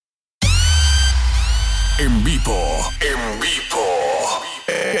En vivo.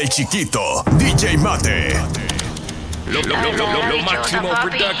 El Chiquito, DJ Mate. Lo Máximo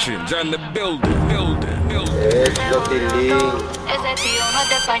Productions and the building. Eso, Tilín. Ese tío no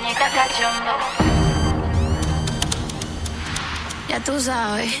te pañita cachondo. Ya tú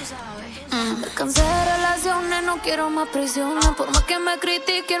sabes. Me cansé de relaciones, no quiero más prisiones. Por más que me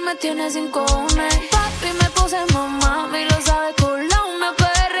critique, él me tiene sin cojones. Papi, me puse mamá, y lo sabe con la una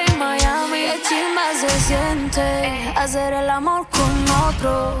PR en Miami. Qué chimba se siente hacer el amor con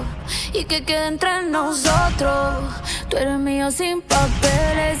otro y que quede entre nosotros. Tú eres mío sin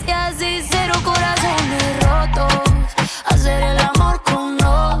papeles y así 0 corazones rotos. Hacer el amor con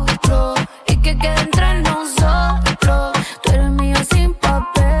otro y que quede entre nosotros. Tú eres mío sin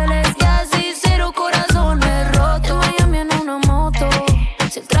papeles y así 0 corazones rotos. En Miami en una moto,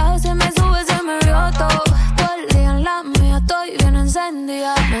 si el traje se me sube se me vio todo. Todo el día en la mía estoy bien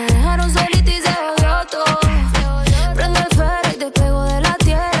encendida. Me dejaron solita y se odió todo. Prende el ferro y te pego de la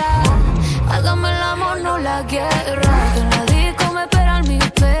tierra. Hágame el amor, no la guerra. Que en la disco me esperan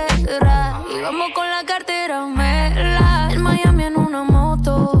mis perras. Y vamos con la cartera mela. En Miami en una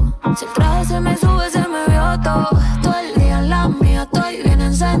moto, si el traje se me sube se me vio todo. Todo el día en la mía estoy bien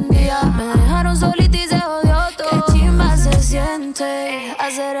encendida. Me dejaron solita y se odió todo. Qué chimba se siente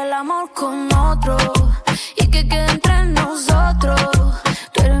hacer el amor con otro y que quede entre nosotros.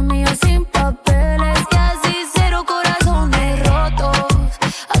 Tú eres mío sin papeles y así 0 corazones rotos.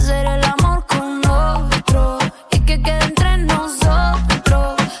 Hacer el amor con otro y que quede entre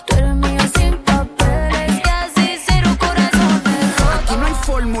nosotros. Tú eres mío sin papeles y así 0 corazones rotos. Aquí no hay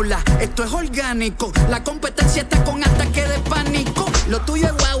fórmula, esto es orgánico. La competencia está con ataque de pánico. Lo tuyo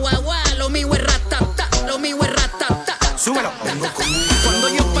es guau guau guau, lo mío es ratata, lo mío es ratata. Súbelo. Cuando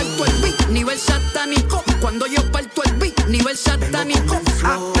yo parto el beat, nivel satánico. Cuando yo parto el beat, nivel satánico.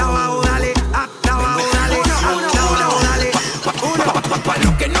 Hasta abajo, dale. Hasta abajo, dale. Hasta abajo, dale. Pa'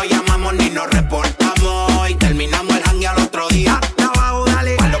 los que no llamamos ni nos reportamos y terminamos el jangue al otro día. Hasta abajo,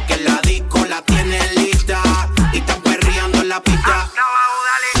 dale. Pa' los que la disco la tienen lista y están perreando en la pista. Hasta abajo,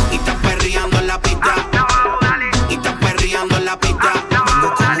 dale. Y están perreando en la pista. Hasta abajo, dale. Y están perreando en la pista. Hasta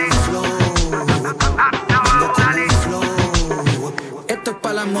abajo, dale. Esto es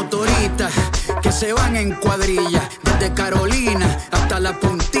pa' las motoritas que se van en cuadrilla. Desde Carolina hasta la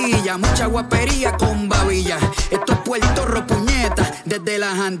puntilla. Mucha guapería con babilla. Esto es Puerto Rico, puñeta, desde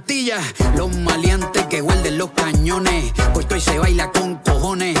las Antillas. Los maleantes que huelden los cañones. Puerto y se baila con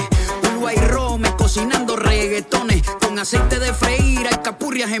cojones. Uruguay Rome cocinando reggaetones. Con aceite de freír,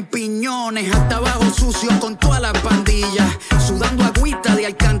 alcapurrias en piñones. Hasta abajo sucio con toda la pandilla. Sudando agüita de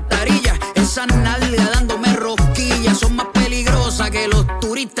alcantarilla. Esa nalga dándome rosquillas. Son más peligrosas que los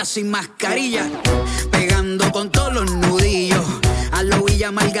turistas sin mascarilla. Pegando con todos los nudillos. A lo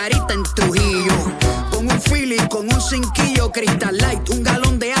Villa Margarita en Trujillo. Con un Philly, con un cinquillo. Crystal Light, un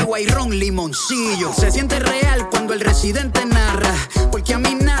galón de agua y ron limoncillo. Se siente real cuando el residente narra. Porque a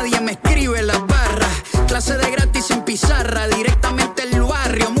mí nadie me escribe las barras. Clase de gratis sin pizarra. Directamente el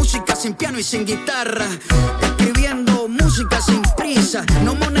barrio. Música sin piano y sin guitarra. Escribiendo música sin prisa.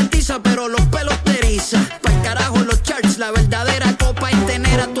 No monetiza pero los pelos te eriza. Pa'l carajo los charts. La verdadera copa es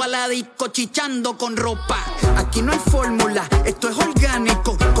tener a tu aladico chichando con ropa. Aquí no hay fórmula, esto es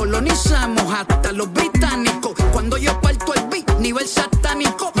orgánico. Colonizamos hasta los británicos. Cuando yo parto el beat, nivel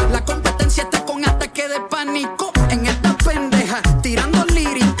satánico. La competencia está con ataque de pánico. En esta pendeja, tirando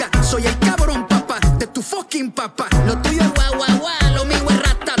lírica. Soy el cabrón papá, de tu fucking papá. Lo tuyo es guau guau guau, lo mío es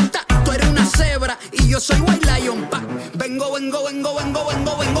ratata. Tú eres una cebra y yo soy White Lion pa. Vengo.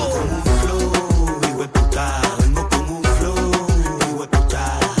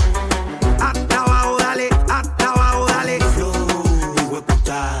 Hasta abajo, dale. Hasta abajo, dale.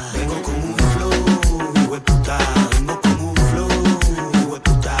 Vengo con un flow, hijo de puta. Vengo con un flow, hijo de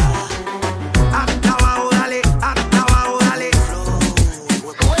puta. Hasta abajo, dale. Hasta abajo, dale.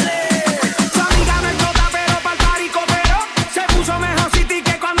 Su amiga no explota, pero pa'l party cooperó. Se puso mejor City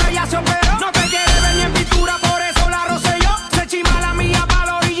que cuando ella se operó. No te quiere ver ni en pintura, por eso la roselló. Se chima la mía pa'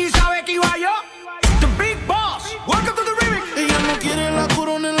 la orilla y sabe que iba yo. The Big Boss, welcome to the remix. Ella no quiere la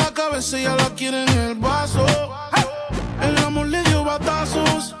corona en la cabeza, ella la quiere en el vaso. El amor le dio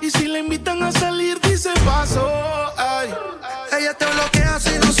batazos y si le invitan a salir dice paso. Ay. Ella te bloquea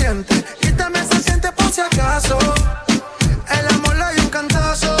si no siente. Y también se siente por si acaso. El amor le dio un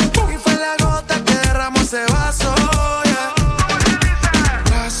cantazo. Y fue la gota que derramó ese vaso. Yeah.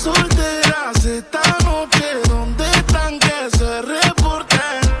 Las solteras esta noche, ¿dónde están que se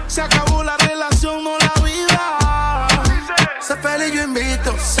reporten? Se acabó la relación, no la vida. Se feliz yo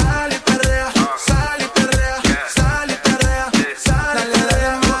invito. Sal y perrea. Sal y perrea. Sal y perrea. Sal y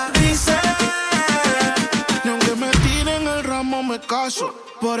perrea. Dice vaso.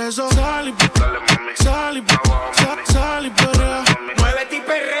 Por eso sal y perrea. Muévete y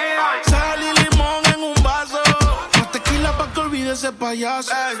perrea. Sal y limón en un vaso. Más tequila pa' que olvide ese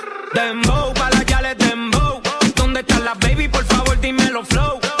payaso. Dembow, pa' las yales dembow. ¿Dónde están las baby? Por favor dímelo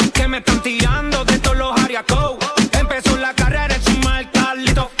flow. Que me están tirando de todos los ariacos. Empezó la carrera encima del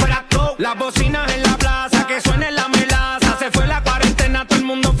Carlito Frasco. Las bocinas en la plaza, que suene la melaza. Se fue la cuarentena, todo el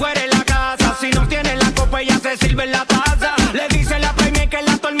mundo fuera de la casa. Si no tiene la copa ella se sirve en la taza. Le dice la premia que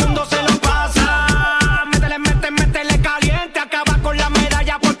la todo el mundo se lo pasa. Métele caliente. Acaba con la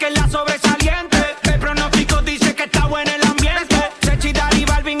medalla porque es la sobresaliente. El pronóstico dice que está bueno el ambiente. Sechi, Dari,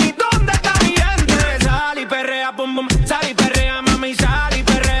 Balvin, ¿y dónde está mi gente? Sal y perrea, bum bum. Sal y perrea, mami, sal y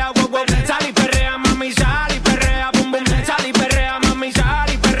perrea, wow wow. Sal y perrea, mami, sal y perrea, bum bum. Sal y perrea, mami,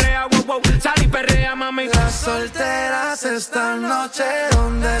 sal y perrea, wow wow. Sal y perrea, mami. Las solteras esta noche,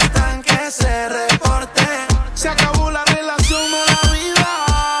 ¿dónde están? Que se reporten. Se acabó la relación, no la vida.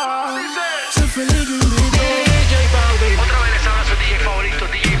 Soy feliz y DJ Balvin. Otra vez les habla su DJ favorito,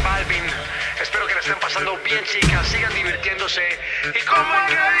 DJ Balvin. Espero que la estén pasando bien, chicas. Sigan divirtiéndose. Y como es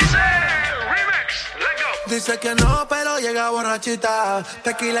que dice, remix, let's go. Dice que no, pero llega borrachita.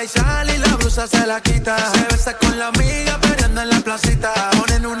 Tequila y sal y la blusa se la quita. Se besa con la amiga peleando en la placita.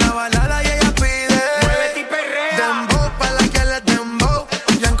 Ponen una balada y ella pide. Muévete y perrea. Dembow, pa' la que les dembow.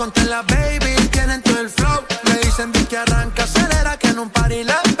 Ya encontré la baby, tienen todo el flow. Me dicen que arranca, acelera, que en un party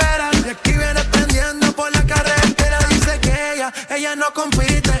la esperan. Y aquí viene prendiendo por la carretera. Dice que ella no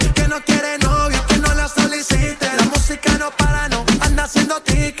compite, que no quiere novio, que no la solicite. La música no para, no anda haciendo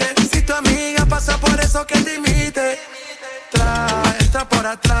tickets. Si tu amiga pasa por eso que te imite. Entra por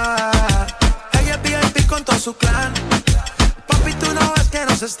atrás. Ella es VIP con todo su clan. Papi, tú no ves que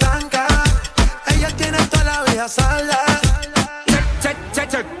no se estanca. Ella tiene toda la vida salda.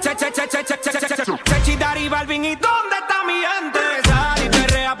 Sechi, Dari, Balvin, ¿y dónde está mi gente? Sal y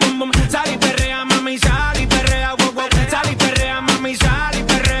perrea, bum bum. Sal y perrea, mami, sal y perrea, wow wow. Sal y perrea, mami, sal y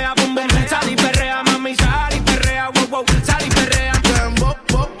perrea, bum bum. Sal y perrea, mami, sal y perrea, wow wow. Sal y perrea. Dembow,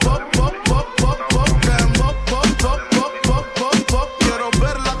 pop, pop, pop, pop, pop, pop. Dembow, pop, pop, pop, pop, pop, pop. Quiero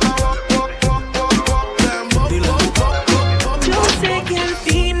verla acá, pop, pop, pop, pop. Dembow, pop, pop, pop, pop. Yo sé que al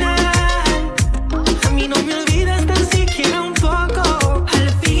final a mí no me olvidas tan siquiera un poco. Al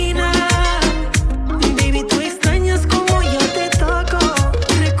final, baby, tú extrañas como yo te toco.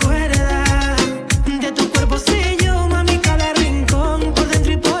 Recuerda, de tu cuerpo sé yo, mami, cada rincón, por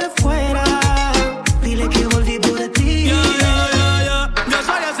dentro y por fuera. Dile que volví por ti. Yo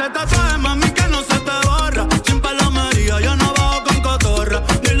soy ese tatuaje, mami, que no se te borra. Sin palomería, yo no bajo con cotorra.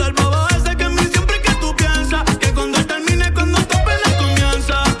 Dile al bobo ese que en mí siempre que tú piensas. Que cuando él termine, cuando tope la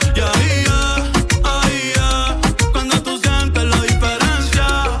comienza. Y ahí ya, cuando tú sientes la diferencia.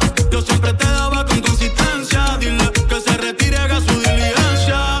 Yo siempre te daba con consistencia. Dile que se retire, haga su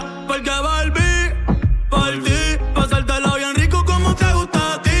diligencia. Porque volví por ti, pasártelo bien rico como te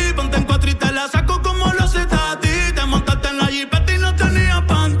gusta a ti. Ponte en cuatro y te la saco como lo sé a ti. Te montaste en la jipeta y no tenía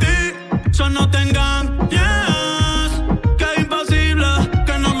panty. So no te engañes, que es imposible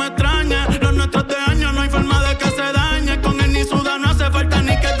que no me extrañes. Los nuestros de años no hay forma de que se dañe. Con él ni suda, no hace falta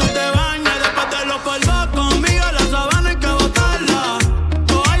ni que tú te bañes. Después de los polvos conmigo, la sabana hay que botarla.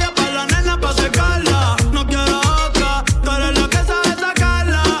 Toalla para la nena pa' secarla. No quiero otra, tú eres la que sabe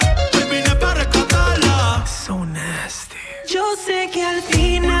sacarla. Hoy vine pa' rescatarla. So nasty. Yo sé que al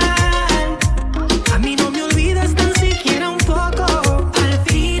final a mí no me olvidas tan siquiera un poco. Al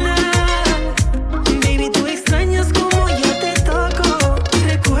final, baby, tú extrañas como yo te toco.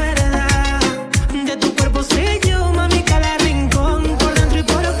 Recuerda, de tu cuerpo sé yo, mami, cada rincón, por dentro y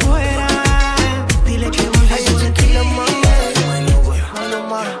por fuera. Dile que volví por ti.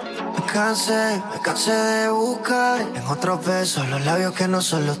 Me cansé de buscar en otros besos los labios que no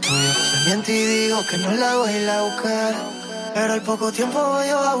son los tuyos. Me miento y digo que no la voy a ir a buscar, pero al poco tiempo voy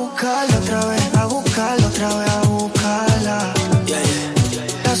yo a buscarla otra vez, a buscarla otra vez, a buscarla.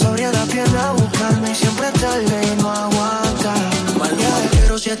 La sobriedad viene a buscarme y siempre tarde y no aguanta.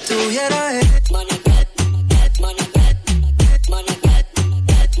 Pero si estuviera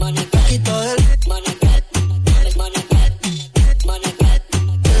quito del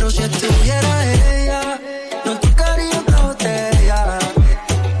pero si estuviera ella, no tocaría otra botella.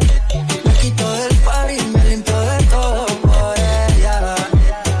 Me quito del party, me limpio de todo por ella.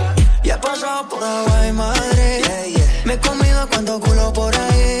 Ya he pasado por agua y madre. Me he comido cuánto culo por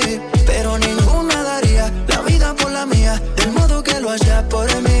ahí, pero ninguna daría la vida por la mía, del modo que lo hacía por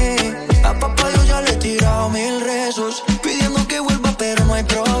mí.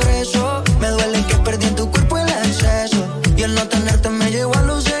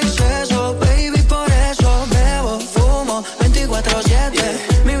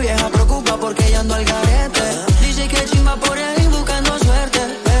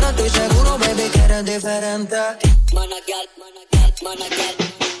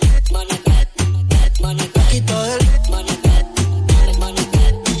 Quito del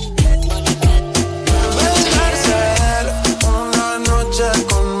una noche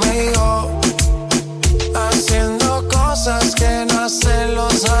conmigo, haciendo cosas que no hacen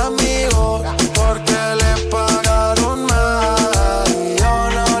los amigos, porque le pagaron mal y yo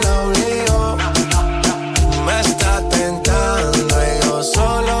no la obligo. Me está tentando y yo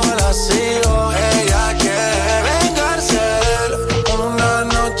solo la sigo. Ella quiere vengarse de él, una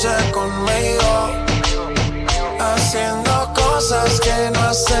noche conmigo, haciendo cosas que no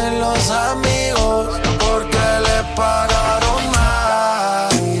hacen los amigos, porque le pagaron mal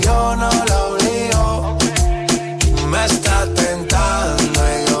y yo no la obligo. Me está tentando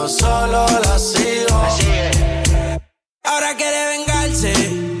y yo solo la sigo. Ahora quiere vengarse,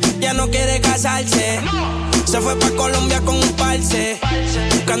 ya no quiere casarse. Se fue pa' Colombia con un parce,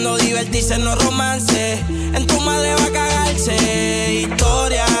 buscando divertirse, no romance. En tu madre va a cagarse.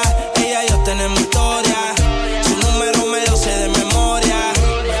 Historia, ella y yo tenemos historia. Su número me lo sé de memoria.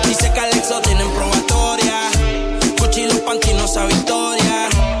 Dice que Alexo tiene en probatoria. Gucci los panty no sabe historia.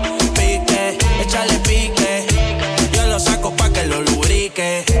 Pique, échale pique. Yo lo saco pa' que lo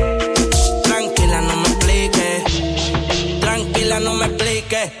lubrique. Tranquila, no me explique. Tranquila, no me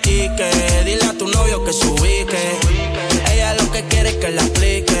explique. Y que dile a tu novio que se ubique. Ella lo que quiere es que la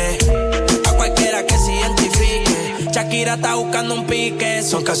aplique a cualquiera que se identifique. Shakira está buscando un pique.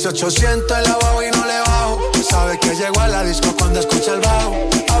 Son casi 800 el lavabo y no le bajo. Sabe que llego a la disco cuando escucha el bajo.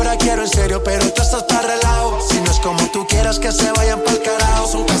 Ahora quiero en serio, pero tú estás para relajo. Si no es como tú quieras, que se vayan pa'l carajo.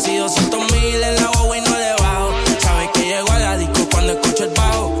 Son casi 200,000 en la guagua y no le bajo. Sabe que llego a la disco cuando escucho el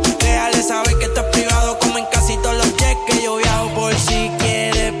bajo. Déjale saber que esto es privado, como en casi todos los jets que yo viajo. Por si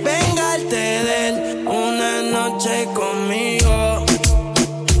quieres vengarte de él, una noche conmigo,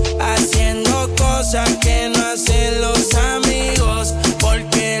 haciendo cosas que no hacen los amigos,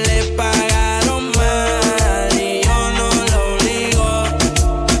 porque le pagaron mal y yo no lo obligo.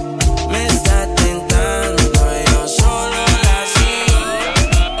 Me está tentando y yo solo la sigo.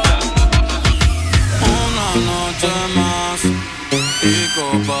 Una noche más y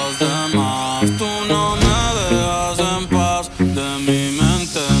copas de más. Tú no me dejas en paz, de mi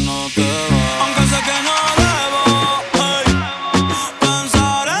mente no te vas. Aunque sé que no debo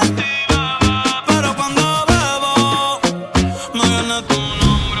pensar en ti, pero cuando bebo me viene tu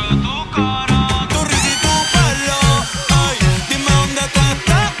nombre, tu cara, tu risa y tu pelo. Dime dónde tú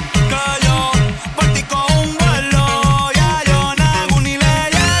estás, que yo por ti cojo un vuelo. Ya yo nago ni le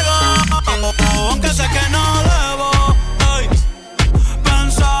llego. Aunque sé que no debo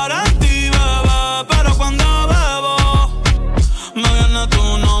pensar en ti, bebé, pero cuando bebo me viene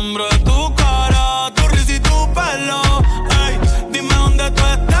tu nombre, tu cara, tu risa y tu pelo. Dime dónde tú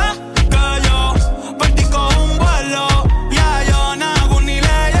estás, que yo por ti cojo un vuelo. Ya yo nago ni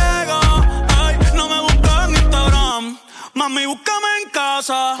le llego. No me busques en Instagram, mami, búscame en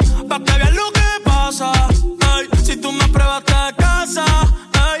casa, pa' que veas lo que pasa. Si tú me pruebas te casa,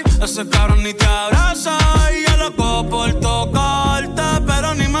 ese cabrón ni te abraza. Y yo loco por tocarte,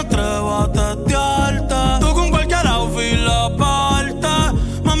 pero ni me atrevo a testearte. Tú con cualquier outfit la parte,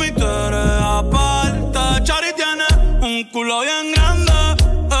 mami, tú eres aparte. Chari tiene un culo bien grande,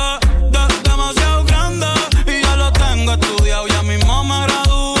 demasiado grande. Y ya lo tengo estudiado, ya mismo me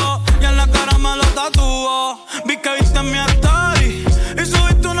graduó. Y en la cara me lo tatuó. Vi que viste en mi story y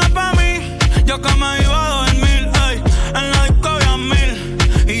subiste una pa' mí. Yo que me iba a dormir, en la disco había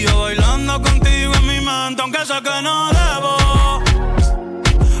 1000. Y yo bailando contigo en mi mente, aunque sé que no debo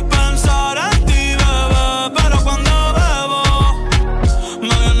pensar en ti, bebé, pero cuando bebo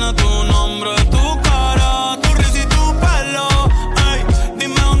me viene tu nombre, tu cara, tu risa y tu pelo.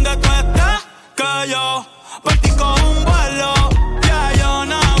 Dime dónde tú estás, que yo por ti cojo un vuelo. Ya yo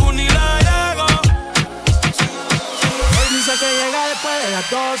nago ni le llego. Él dice que llega después de las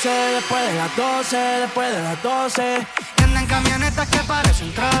 12, después de las 12, después de las 12. Y andan camionetas que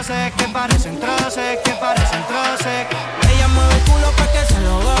parecen troces, que parecen troces, que parecen troces. Ella mueve el culo pa' que se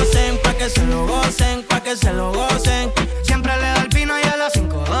lo gocen, pa' que se lo gocen, pa' que se lo gocen. Siempre le da el vino y a las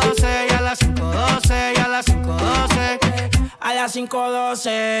 5:12, y a las 5:12, y a las 5:12. A las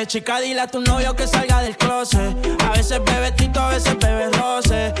 5:12, chica, dile a tu novio que salga del closet. A veces bebe tito, a veces bebe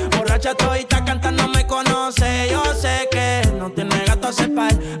roce. Borracha todita cantando me conoce. Yo sé que no tiene gato a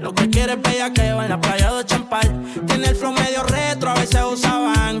cepar. Lo que quiere es bellaqueo en la playa de Champal. Tiene el flow medio retro, a veces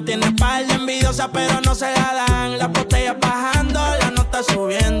usaban. Tiene par de envidiosas, pero no se la dan. Las botellas bajando, la nota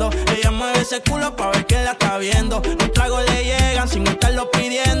subiendo. Ella mueve ese culo pa' ver que la está viendo. Los tragos le llegan sin estarlo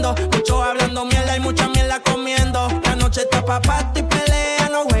pidiendo. Muchos hablando mierda y mucha mierda comiendo. La noche está pa' party y pelea.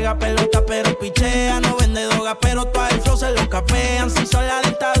 No juega pelota pero pichea. No vende droga dura, pero todo el flow se lo capean. Si son la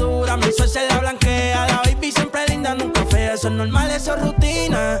dictadura, mi sol se la blanquea. La baby siempre linda, nunca fea. Eso es normal, eso es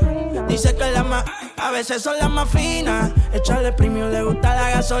rutina. Dice que las más, a veces son las más finas. Echarle premium, le gusta la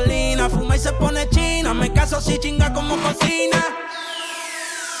gasolina. Fuma y se pone china. Me caso si chinga como cocina.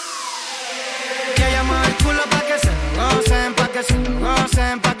 Que ella mueve el culo pa' que se lo gocen, pa' que se lo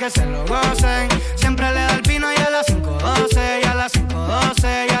gocen, pa' que se lo gocen. Siempre le da el pino y a las 5:12, y a las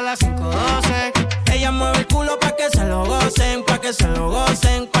 5:12, y a las 5:12. Ella mueve el culo pa' que se lo gocen, pa' que se lo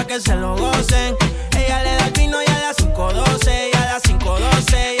gocen, pa' que se lo gocen. Ella le da el pino y a las 5:12, y a las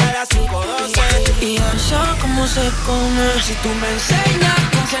 5:12, y a las 5:12. Y eso como se come. Si tú me enseñas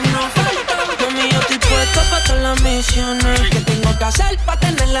que hacernos falta, mami, yo estoy puesto pa' todas las misiones que tengo que hacer pa'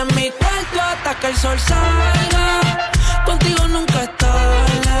 tenerla en mi cuarto hasta que el sol salga. Contigo nunca es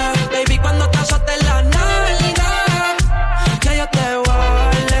tarde, baby, cuando te azotes la nalga, ya yo te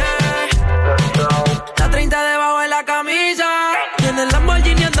guardé. La 30 debajo de la camisa, y en el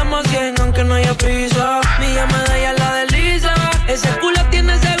Lamborghini andamos 100 aunque no haya prisa. Mi llamada ya la desliza, ese culo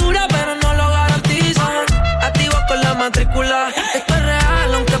tiene segura pero no lo garantiza. Activo con la matrícula, esto es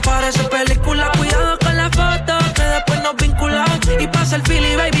real aunque parece película. Cuidado con la foto que después nos vincula, y pasa el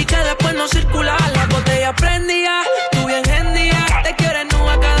fili baby que después nos circula. La botella prendía, tú bien en día, te quieres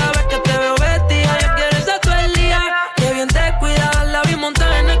nua cada vez que te veo vestida. Yo quiero esa todo el día, que bien te cuidas. La vi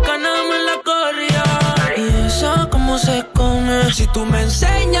montada en el canal, me la corría. Y eso como se come. Si tú me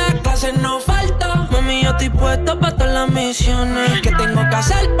enseñas, clases no falta. Mami, yo estoy puesto pa' todas las misiones que tengo que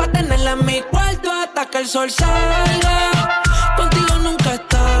hacer pa' tenerla en mi cuarto hasta que el sol salga. Contigo nunca es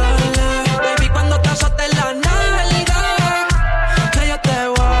tarde, baby, cuando te azotes la nalga, que yo te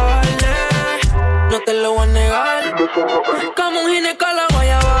guardé, no te lo voy a negar. Como un ginecólogo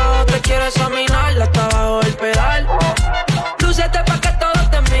allá abajo te quiero examinar hasta abajo del pedal. Lúcete pa' que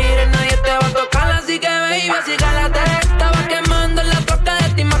todos te miren, nadie te va a tocar, así que baby, así cálate. Estaba quemando en la troca de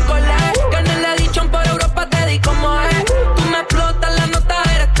ti, me acordé que no le he dicho por Europa, te di como es. Tú me explotas la nota,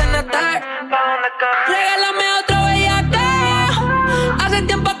 eres TNT. Regálame otro bellaqueo, hace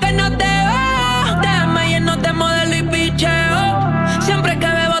tiempo que no te veo. Déjame lleno de modelo y picheo, siempre que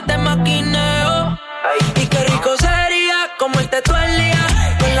bebo te maquineo. Y qué rico sería comerte todo el día,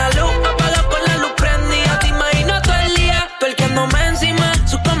 con la luz apagada, con la luz prendida. Te imagino todo el día, tuerqueándome encima,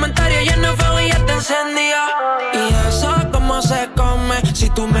 sus comentarios llenos de fuego y ya te encendía. Y eso como se come. Si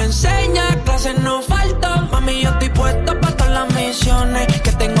tú me enseñas, clases no falta. Mami, yo estoy puesto pa' todas las misiones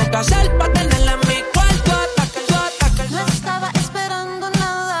que tengo que hacer pa' tenerla en mi cuarto hasta que el No estaba esperando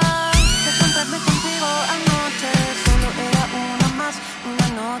nada de encontrarme contigo anoche. Solo era una más, una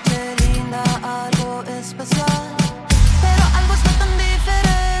noche linda, algo especial. Pero algo está tan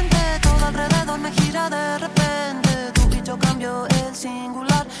diferente, todo alrededor me gira de repente. Tú y yo cambio el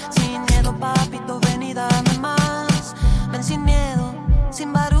singular, sin miedo papito, ven y dame más. Ven sin miedo,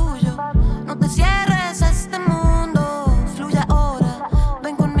 sin barullo, no te cierres a este mundo. Fluye ahora,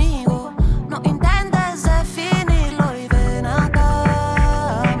 ven conmigo, no intentes definirlo. Y ven acá,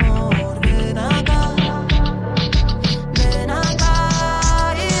 amor, ven acá. Ven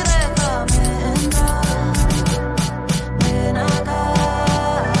acá y déjame entrar. Ven acá,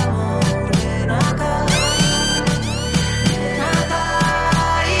 amor, ven acá. Ven acá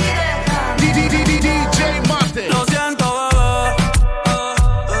y déjame. DJ Mate. Lo siento, bebé.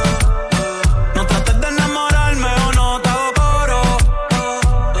 No trates de enamorarme o no te hago coro.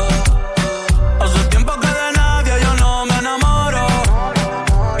 Hace tiempo que de nadie yo no me enamoro.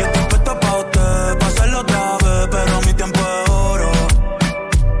 Y estoy puesto pa' usted, pa' hacerlo otra vez, pero mi tiempo es oro.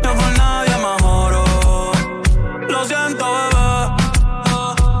 Yo por nadie me oro. Lo siento, bebé.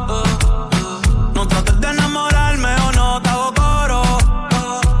 No trates de enamorarme o no te hago coro.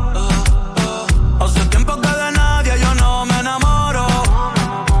 Hace tiempo que de nadie yo no me enamoro.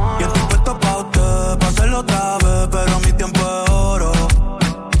 Y estoy puesto pa' usted, pa' hacerlo otra vez, pero mi tiempo es oro.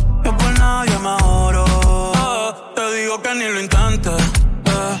 Yo por nadie me oro. Te digo que ni lo intentes.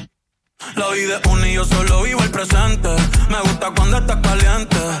 La vida es una y yo solo vivo el presente. Me gusta cuando estás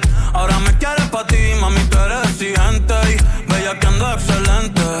caliente. Ahora me quieres pa' ti, mami, tú eres exigente. Y bella que ando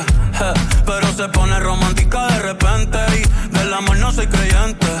excelente. Pero se pone romántica de repente. Y del amor no soy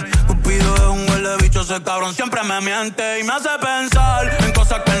creyente. Cupido es un huele bicho, ese cabrón siempre me miente. Y me hace pensar en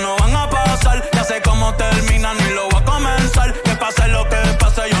cosas que no van a pasar. Ya sé cómo termina, ni lo voy a comenzar. Que pase lo que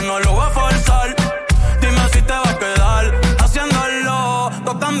pase, yo no lo voy a forzar. Dime si te va a quedar haciéndolo,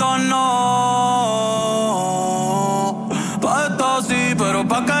 tocándonos. Pa' esto sí, pero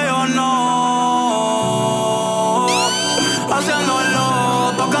pa' que yo no.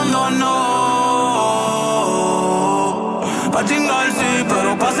 Haciéndolo, tocándonos. Pa' chingar sí,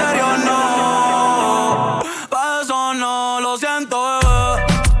 pero pa' serio no.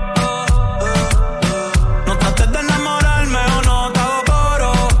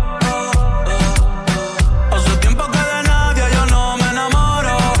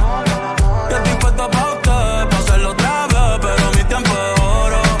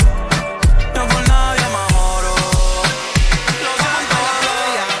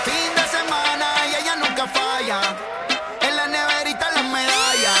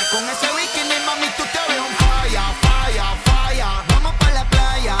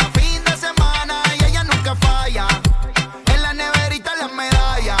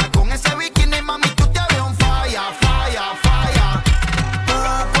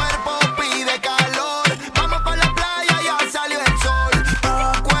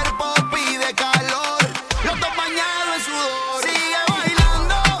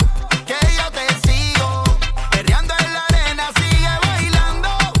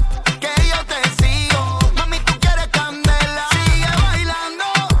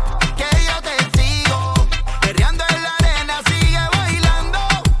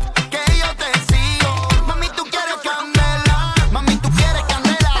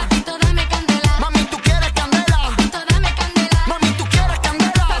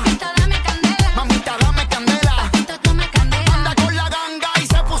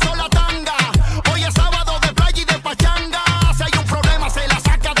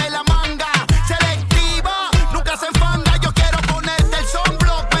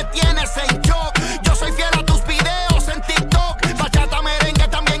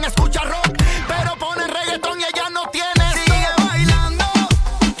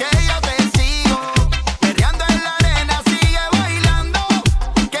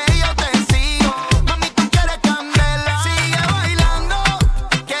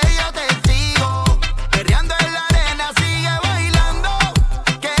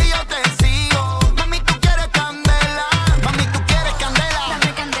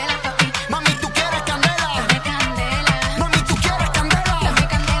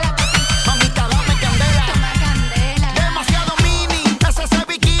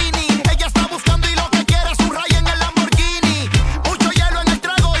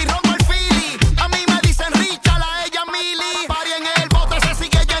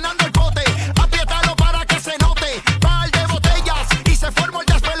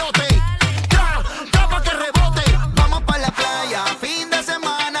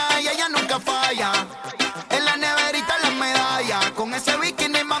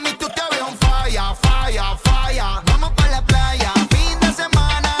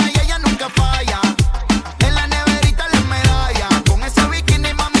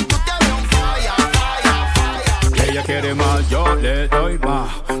 ella quiere más, yo le doy más.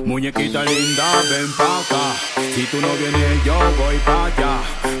 Muñequita linda, ven pa' acá. Si tú no vienes, yo voy pa'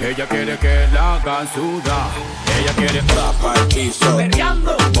 allá. Ella quiere que la hagan sudar. Ella quiere rapa al piso,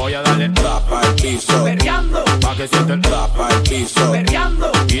 perreando. Voy a darle rapa al piso, perreando. Pa' que sienta el rapa al piso,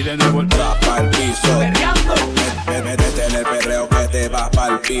 perreando. Y de nuevo el rapa al piso, perreando. Métele el perreo que te vas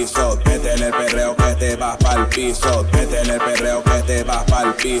pa'l piso. Métele el perreo que te vas pa'l piso. Métele el perreo que te vas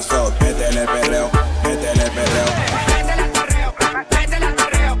pa'l piso. Métele el perreo, métele el perreo.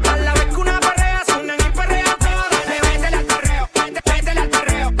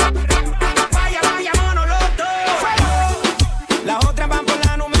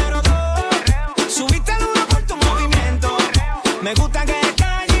 Me gusta que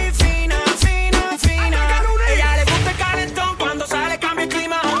calle fina, fina, fina. Ella le gusta el calentón cuando sale cambia el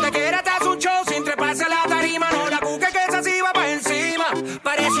clima. Donde quiera te hace un show sin treparse la tarima. No la cuque que esa sí va pa' encima.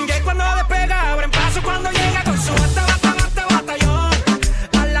 Parece un jet cuando despega, abren paso cuando llega con su bata, bata, bata, batallón.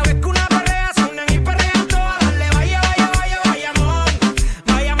 A la vez que una perrea suenan y perrean todas. Dale, vaya, vaya, vaya, vaya, amor.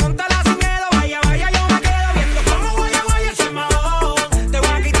 Vaya, montala sin miedo, vaya, vaya, yo me quedo viendo cómo vaya, vaya, ese mahón. Te voy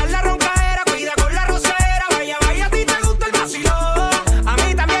a quitar la roncadera, cuida con la rosera. Vaya, vaya, a ti te gusta el vacilón.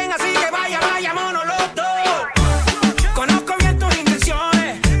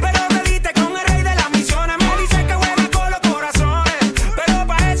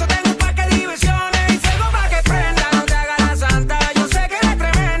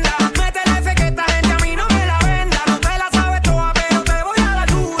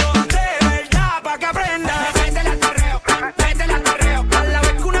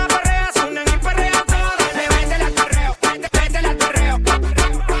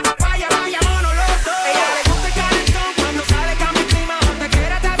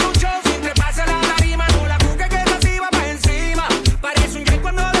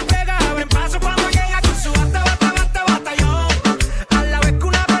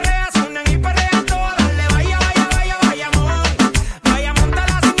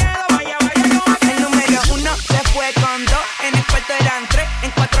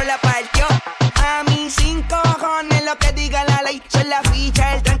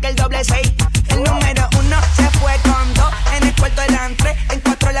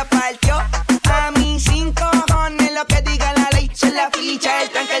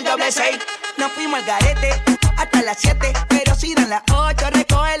 Nos fuimos al garete hasta las 7, pero si dan las 8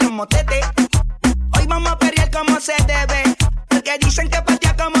 recoge los motetes. Hoy vamos a perrear como se debe, porque dicen que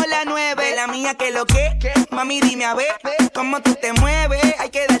patea como la 9. La mía que lo que, mami dime a ver cómo tú te mueves, hay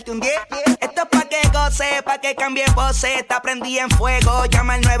que darte un 10. Esto es pa' que goce, pa' que cambie voces. Está prendida en fuego,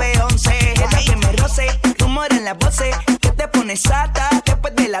 llama al 911. Ella que me roce, rumor en las voces, que te pones sata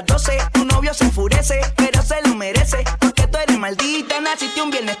después de las 12. Tu novio se enfurece, pero se lo merece, porque tú eres maldita, naciste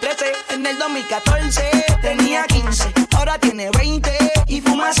un viernes 13. En el 2014 tenía 15, ahora tiene 20 y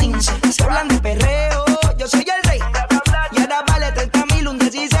fuma 15. Se hablan de perreo, yo soy el rey, y ahora vale 30,000 un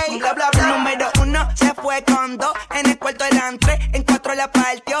 16. Bla, bla, bla. Número 1 se fue con 2, en el cuarto eran 3, en 4 la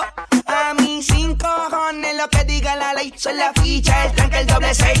partió. A mí 5 cojones lo que diga la ley, soy la ficha, el tranque, el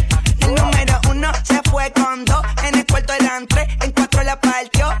doble 6. El número 1 se fue con 2, en el cuarto eran 3, en 4 la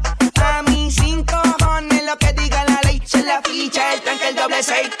partió. A mí 5 cojones lo que diga la ley, soy la ficha, el tranque, el doble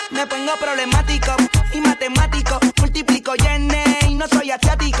 6. Me pongo problemático y matemático, multiplico y no soy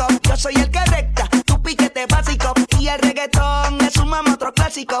asiático. Yo soy el que recta, tu piquete básico, y el reggaetón le sumamos otro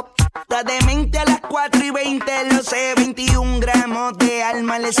clásico. Está demente a las 4:20, lo sé, 21 gramos de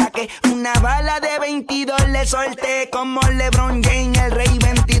alma le saqué. Una bala de 22 le solté, como LeBron James, el rey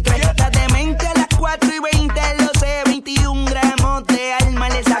 23. Está demente a las 4:20, lo sé, 21 gramos de alma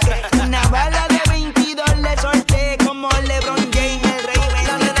le saqué. Una bala de 22 le solté, como LeBron James, el rey 23.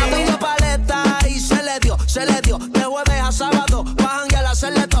 La nena pidió paleta y se le dio. De jueves a sábado, bajan y al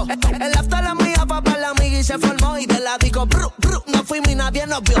hacerle todo. El after la mía, papá la amiga y se formó. Y de la disco, no fuimos y nadie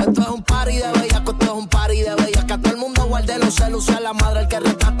nos vio. Esto es un party de bellaco, esto es un party de bellaca. Todo el mundo guarde los celos, sea la madre el que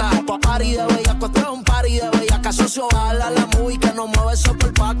retrata. Party de bellaco, esto es un party de bellaca. Socio, bala la movie que no mueve eso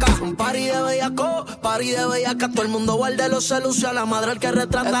por paca. Un party de bellaca. Todo el mundo guarde los celos, sea la madre el que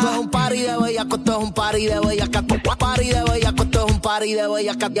retrata. Esto es un party de bellaco, esto es un party de bellaca. Party de bellaco, esto es un party de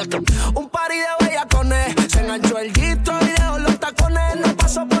bellaca. Un party de bellacones. Se enganchó el gistro y dejó los tacones. No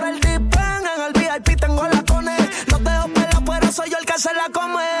paso por el dip, en el VIP tengo lacones. Los dejo pelados, pero soy yo el que se la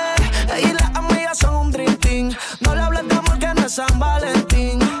come. Y las amigas son un dream team. No le hables de amor que no es San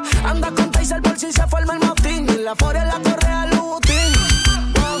Valentín. Anda con Taser por si se forma el motín. Y la furia la correa Lutín.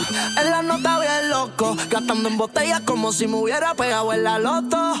 En la nota bien loco, gastando en botellas como si me hubiera pegado en la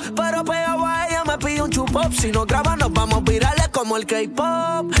loto. Pero pegado a ella me pide un chupop. Si no graba nos vamos virales como el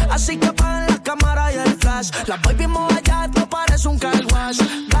K-pop. Así que paguen la la cámara y el flash. La boy vimos allá, esto parece un car wash.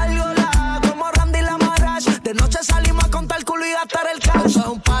 Gárgola, como Randy la Marash. De noche salimos a contar el culo y gastar el cash. Esto es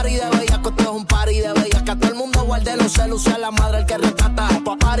un party de bellaco, esto es un party de bellaco. Que todo el mundo guarde los celos, sea la madre el que rescata.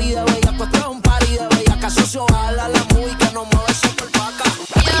 Party de bellaco, esto es un party de bellaco. Socio, ojalá la movie que nos mueve eso por vaca.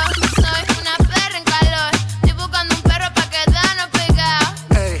 Yo soy una perra en calor. Estoy buscando un perro pa' quedarnos pegados.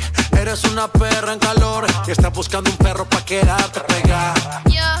 Ey, eres una perra en calor y estás buscando un perro pa' quedarte pegada.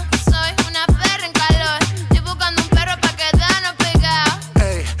 Yo soy una perra en calor. Estoy buscando un perro pa' quedarnos pegados.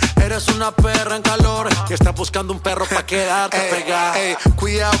 Ey, eres una perra en calor y estás buscando un perro pa' quedarte pegada. Ey,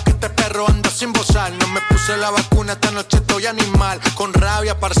 cuidado que este perro anda sin bozar. No me puse la vacuna, esta noche estoy animal. Con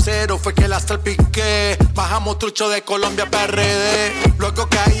rabia, parcero, fue que la salpiqué. Bajamos trucho de Colombia para RD. Luego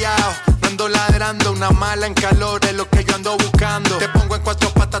callado, no ando ladrando. Una mala en calor es lo que yo ando buscando. Te pongo en cuatro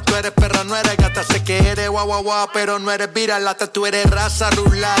patas, tú eres perra, no eres gata. Sé que eres guau guau guau, pero no eres viralata. Tú eres raza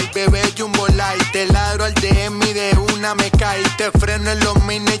rulay, bebé jumbo light. Te ladro al DM y de una me cae. Te freno en los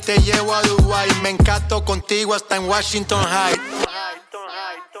mini y te llevo a Dubai. Me encanto contigo hasta en Washington High.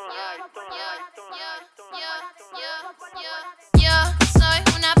 Yo soy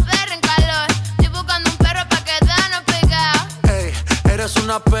una perra en calor. Estoy buscando un perro pa' quedarnos pegados. Ey, eres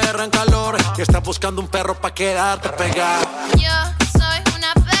una perra en calor y estás buscando un perro pa' quedarte pegada. Yo soy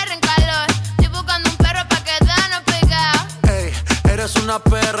una perra en calor. Estoy buscando un perro pa' quedarnos pegados. Ey, eres una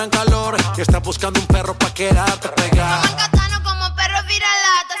perra en calor y estás buscando un perro pa' quedarte pegada. Como catano como perro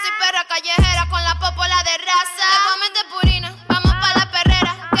viralata. Soy perra callejera con la popola de raza. Te comete purina, vamos pa' la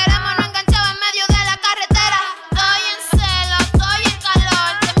perrera. Queremos no enganchado en medio de la carretera. Estoy en celo, estoy en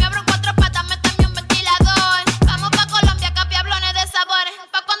calor. Se me abro cuatro patas, méteme un ventilador. Vamos pa' Colombia, capiablones de sabores.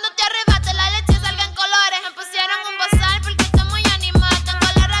 Pa' cuando te arrebate la leche salga en colores. Me pusieron un bozal porque estoy muy animal. Tengo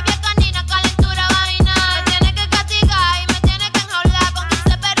la rabia canina, calentura vaginal. Me tiene que castigar y me tiene que enjaular. Con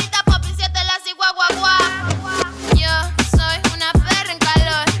 15 perritas pop y 7 las iguaguaguá. Yo soy una perra en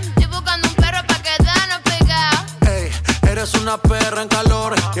calor. Estoy buscando un perro pa' quedarnos pegados. Ey, eres una perra en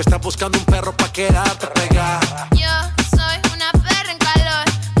calor y estás buscando un perro pa' quedarte pegada. Yo soy una perra en calor.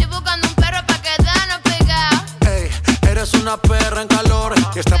 Estoy buscando un perro pa' quedarnos pegados. Ey, eres una perra en calor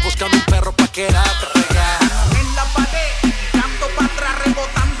y estás buscando un perro pa' quedarte pegada. En la pared, dando para atrás,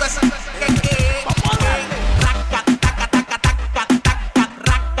 rebotando esa que. Vamos a ver.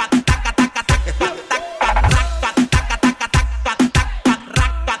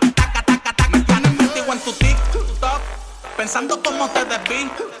 Me tienes metido en tu TikTok, pensando cómo te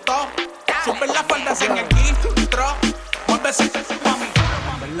desvisto. Sube la falda sin el intro. Muévese, mami,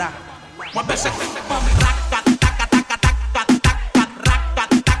 ¿verdad? Muévese, mami.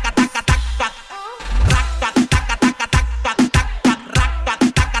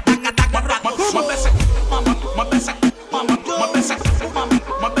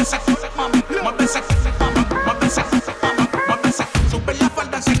 Sube la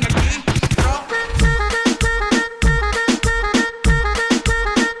falda sin el intro.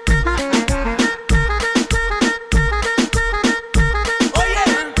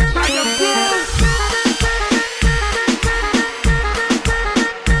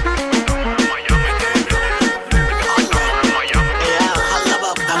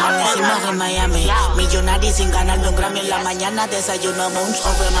 Sin ganarme un Grammy en la mañana, desayuno Moons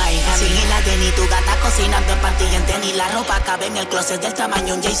over Miami. Sin ir de ni tu gata cocinando en partillante, ni la ropa cabe en el closet del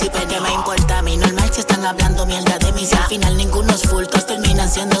tamaño un JCPenney. ¿Qué me importa a mí? Normal si están hablando mierda de mí. Si al final ninguno es full, todos terminan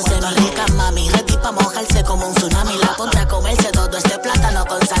siendo semi. Rica mami, ready pa' mojarse como un tsunami. La ponte a comerse todo este plátano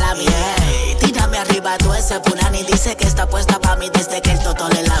con salami. Hey, tírame arriba tú ese punani. Dice que está puesta pa' mí desde que el toto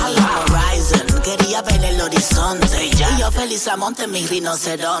le la vi. Horizon, quería ver el horizonte. Y yo feliz la monte en mi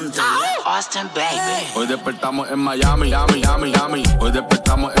rinoceronte. Austin, baby. Hoy despertamos en Miami, Miami, Miami. Hoy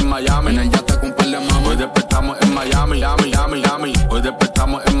despertamos en Miami, en el yate con un par de mami. Hoy despertamos en Miami, Miami, Miami. Hoy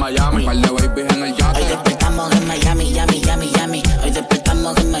despertamos en Miami, un par de babies en el yate. Hoy despertamos en Miami, Miami. Hoy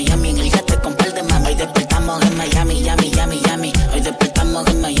despertamos en Miami, en el yate con un par de mami. Hoy despertamos en Miami, Miami. Hoy despertamos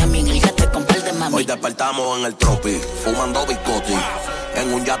en Miami, en el yate con un par de mami. Hoy despertamos en el tropi, fumando biscotti.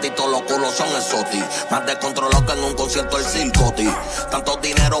 En un yatito los culos son exotis. Más descontrolado que en un concierto el circoti. Tanto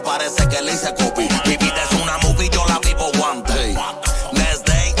dinero parece que le hice copy. Mi vida es una movie, yo la vivo one day. Next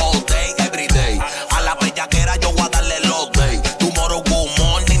day, all day, every day. A la bellaquera yo voy a darle los day. Tomorrow, good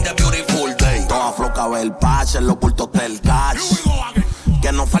morning, the beautiful day. Toda floca ve el patch, en los bultos del catch.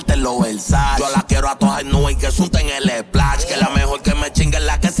 Que no falten los Versace. Yo la quiero a todas en y que sunten el splash. Que la mejor que me chingue es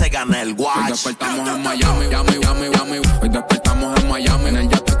la que se gane el watch. Hoy despertamos en Miami, Miami. Hoy despertamos en Miami, en el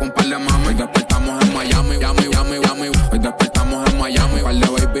yate con un par de mami. Hoy despertamos en Miami, Miami. Hoy despertamos en Miami, un par de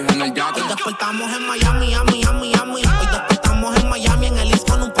babies en el yate. Hoy despertamos en Miami, Miami. Hoy despertamos en Miami, en el East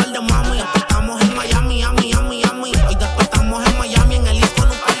con un par de mami.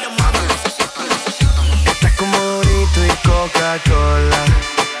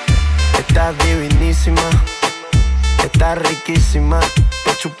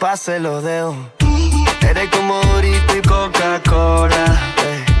 chuparse los dedos. Eres como Dorito y Coca-Cola.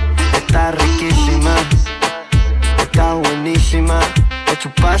 Está riquísima, está buenísima, pa'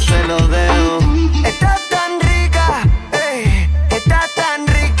 chuparse los dedos. Está tan rica, está tan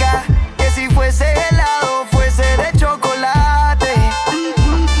rica, que si fuese helado, fuese de chocolate.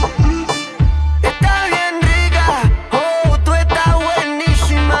 Está bien rica, oh, tú estás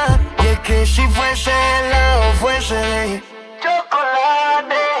buenísima, y es que si fuese helado, fuese de chocolate.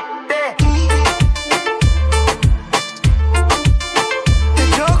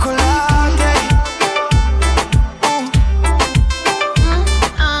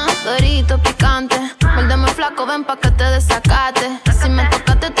 Flaco, ven pa' que te desacate. Si me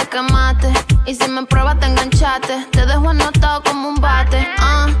tocaste, te quemaste. Y si me pruebas, te enganchaste. Te dejo anotado como un bate.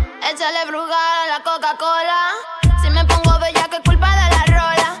 Échale Brugal a la Coca-Cola. Si me pongo bella, que culpa de la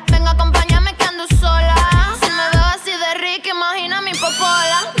rola. Ven, acompáñame que ando sola. Si me veo así de rica, imagina mi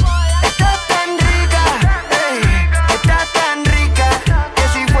popola. Está tan rica, está tan rica, que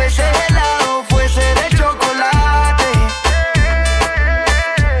si fuese helado, fuese de chocolate.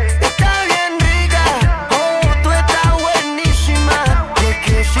 Está bien rica, oh, tú estás buenísima, y es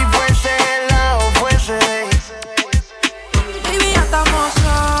que si fuese helado, fuese de... Baby, ya estamos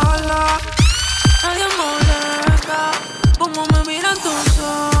solos, nadie molesta. Como me miran tus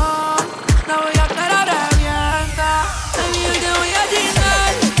ojos, la voy a cara revienta. Baby, hoy te voy a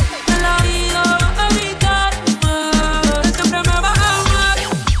chingar, en la vida vas a evitarme. Siempre me vas a amar,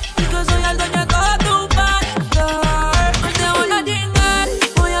 yo soy el dueño de toda tu parte. Hoy te voy a chingar,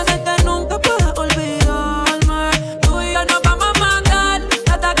 voy a hacer que nunca puedas olvidarme. Tú y yo nos vamos a matar,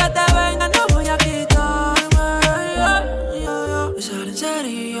 hasta que te venga no voy a quitarme. Esa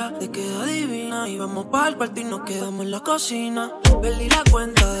lencería te queda divina, y vamos pa'l cuarto y nos quedamos en la cocina. Perdí la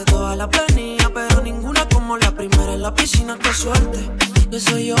cuenta de toda la planilla, pero ninguna como la primera en la piscina. Qué suerte, que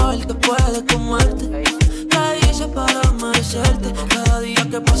soy yo el que puede comerte. ¿Qué hice para merecerte? Cada día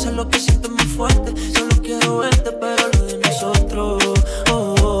que pasa lo que siento es más fuerte. Solo quiero verte, pero lo de nosotros,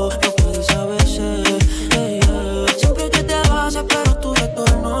 no puedes a veces. Siempre que te vas espero tu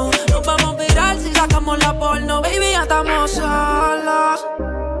retorno. Nos vamos a virar si sacamos la porno. Baby, ya estamos solos,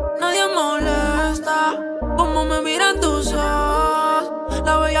 nadie molesta. Como me miran tus ojos,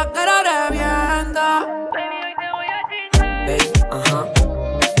 la voy a querer revienta. Baby, hoy te voy a chingar. Hey, ajá.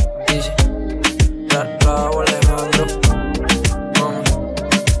 Dice Raúl Alejandro.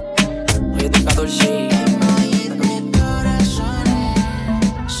 Oye, te 14.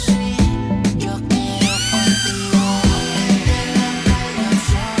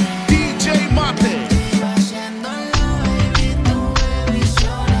 DJ Mate.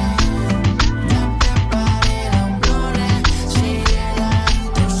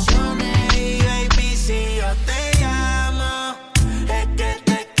 Baby, si yo te llamo, es que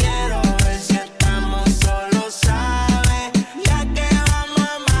te quiero ver. Si estamos solos, sabes, ya que vamos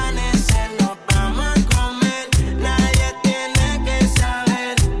a amanecer, nos vamos a comer. Nadie tiene que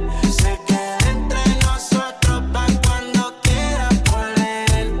saber. Se queda entre nosotros pa' cuando quieras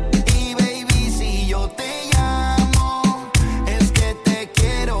volver. Y baby, si yo te llamo, es que te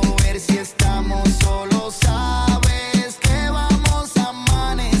quiero ver. Si estamos solos, sabes que vamos a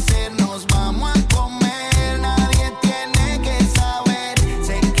amanecer, nos vamos a comer. Nadie tiene que saber.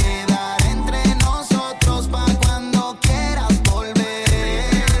 Se quedará entre nosotros pa' cuando quieras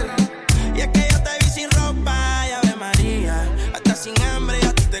volver. Y es que yo te vi sin ropa, y Ave María, hasta sin hambre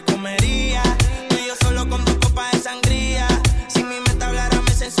ya tú te comería. Tú y yo solo con 2 copas de sangría. Si mi mente hablara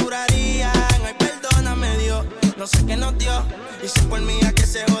me censuraría. Ay, perdóname Dios, no sé qué nos dio. Y si por mí a que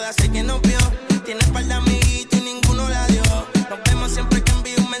se joda, sé que nos vio. Tienes par de amiguitos y ninguno la dio. Nos vemos siempre que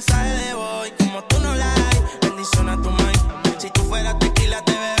envío un mensaje de voz. Como tú no la hay, bendición a tu mãe. Si tú fueras tequila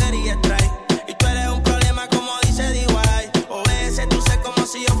te bebería Sprite. Y tú eres un problema como dice D.Y. Obedece tu ser como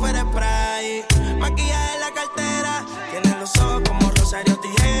si yo fuera spray. Maquillaje en la cartera, tienes los ojos como Rosario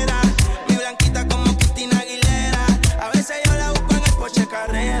Tijera. Mi blanquita como Cristina Aguilera. A veces yo la busco en el Porsche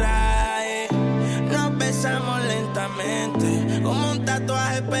Carrera. Nos besamos lentamente, como un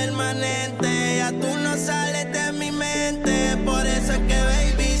tatuaje permanente. Ya tú no sales de mi mente, por eso es que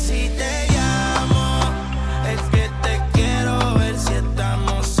baby si te llamo, es que te quiero ver. Si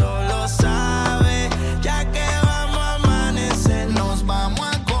estamos solos, sabes, ya que vamos a amanecer, nos vamos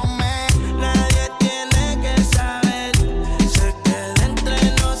a comer. Nadie tiene que saber. Se queda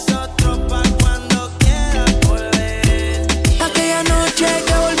entre nosotros pa' cuando quieras volver. Aquella noche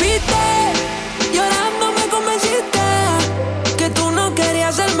que volviste, llorando me convenciste que tú no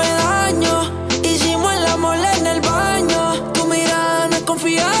querías hacerme daño.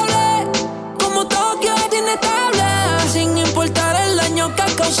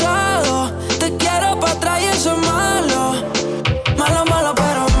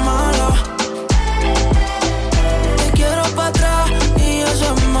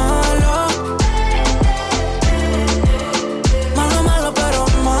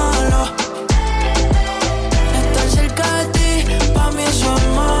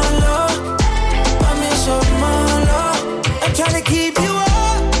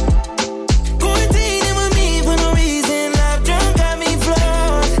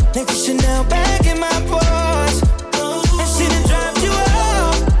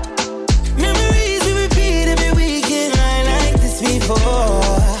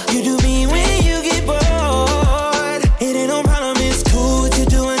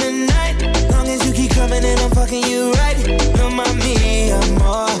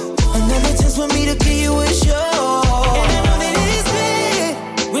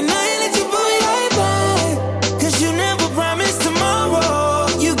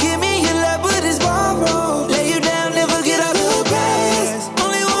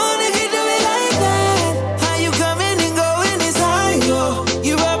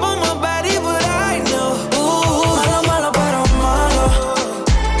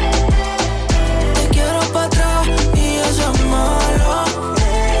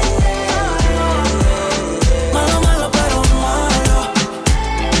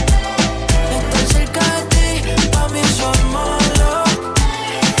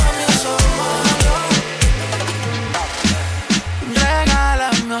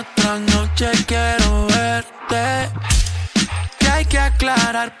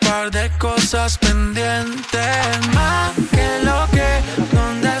 par de cosas pendientes. Más que lo que,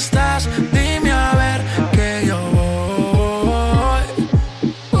 ¿dónde estás? Dime a ver que yo voy.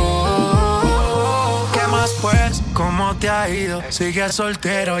 ¿Qué más pues? ¿Cómo te ha ido? Sigues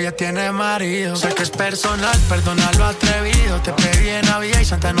soltero, ya tienes marido. Sé que es personal, perdona lo atrevido. Te pedí en Navidad y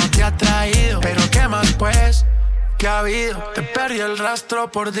Santa no te ha traído. Pero ¿qué más pues? ¿Qué ha habido? Te perdí el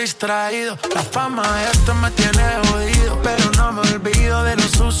rastro por distraído. La fama esto me tiene jodido, pero no me olvido de lo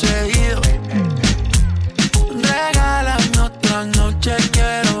sucedido. Regálame otra noche,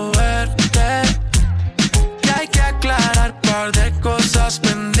 quiero verte. Y hay que aclarar par de cosas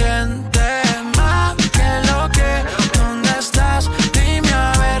pendientes. Más que lo que, ¿dónde estás? Dime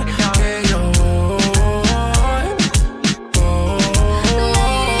a ver que yo voy.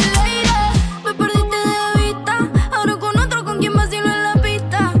 Me perdiste de vista. Ahora con otro, con quien vacilo en la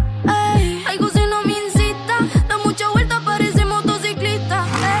pista. Ey, algo si no me incita. Da mucha vuelta, parece motociclista.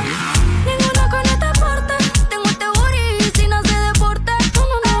 Ey, ninguna con este porte. Tengo este booty sin hacer deporte. No,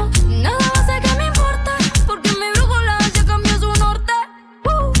 no, no, nada va a hacer que me importe. Porque mi brújula ya cambió su norte.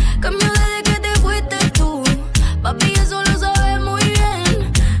 Cambió desde que te fuiste tú. Papi, eso lo sabes muy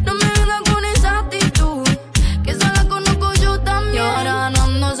bien. No me vengas con esa actitud, que esa la conozco yo también. Y ahora no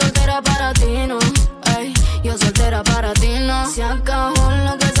ando soltera para ti, no. Ey, yo soltera para ti, no. Se acabó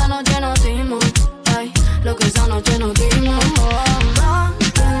lo que esa noche nos dimos. Ey, lo que esa noche nos dimos. Va,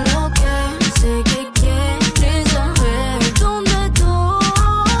 que lo que sé que quieres saber dónde estoy.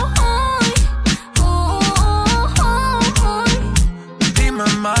 Dime,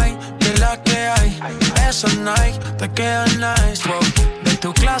 Mike, que la que hay. Esa night te queda nice. Wow. De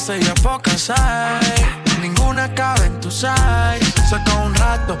tu clase ya pocas hay. Ninguna cabe en tu size. Saca un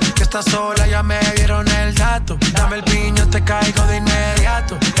rato que estás sola, ya me dieron el dato. Dame el piño, te caigo de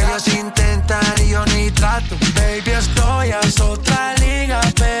inmediato. Ellos intentan y yo ni trato. Baby, esto ya es otra liga,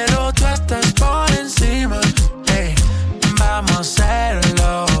 pero tú estás por encima. Hey, vamos a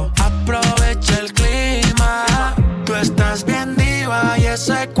hacerlo. Aprovecha el clima. Tú estás bien diva y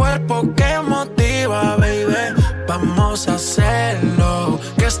ese cuerpo que motiva, baby. Vamos a hacerlo,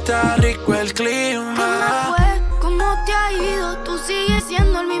 que está rico el clima. ¿Cómo te ha ido? Tú sigues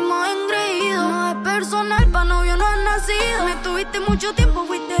siendo el mismo engreído. No es personal, pa' novio no has nacido. Me tuviste mucho tiempo,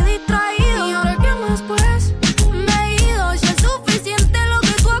 fuiste distraído. ¿Y ahora qué más pues? Me he ido, ya es suficiente lo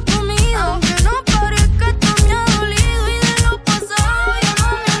que tú has comido. Aunque no parezca, esto me ha dolido. Y de lo pasado ya no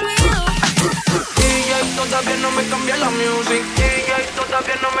me olvido. DJ, todavía no me cambia la music. DJ,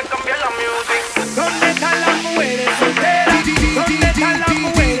 todavía no me cambia la music. ¿Dónde están las mujeres solteras? ¿Dónde están las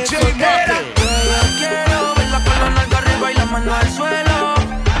mujeres solteras? Yo quiero verla con la nalga arriba y la mano al suelo.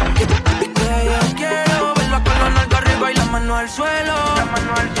 Yo quiero verla con la nalga arriba y la mano al suelo. La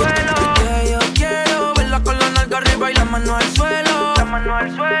mano al suelo. Yo quiero verla con la nalga arriba y la mano al suelo. La mano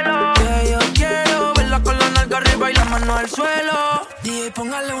al suelo. Yo quiero verla con la nalga arriba y la mano al suelo. DJ,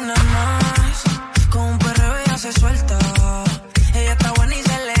 póngale una más. Con un perreo ella se suelta. Ella está buena y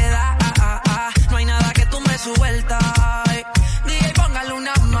se le da. No hay nada que tú me suelta. DJ, póngale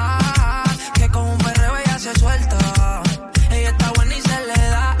una más. Que con un perreo ella se suelta. Ella está buena y se le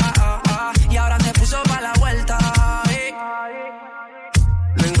da. Y ahora te puso pa' la vuelta.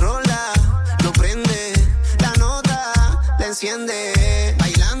 Lo enrola, lo prende, la nota la enciende.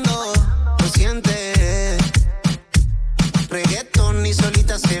 Bailando, lo siente. Reggaeton ni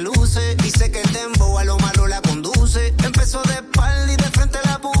solita se luce. Dice que el dembow a lo malo la conduce. Empezó de espalda y de frente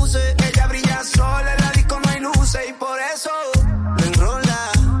la puse. Ella brilla sola, en la disco no hay luces. Y por eso lo enrola,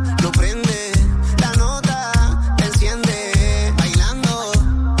 lo prende, la nota la enciende. Bailando,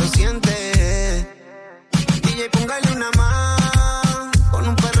 lo siente. DJ, póngale una más. Con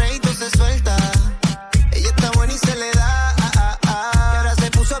un perreíto se suelta. Ella está buena y se le da.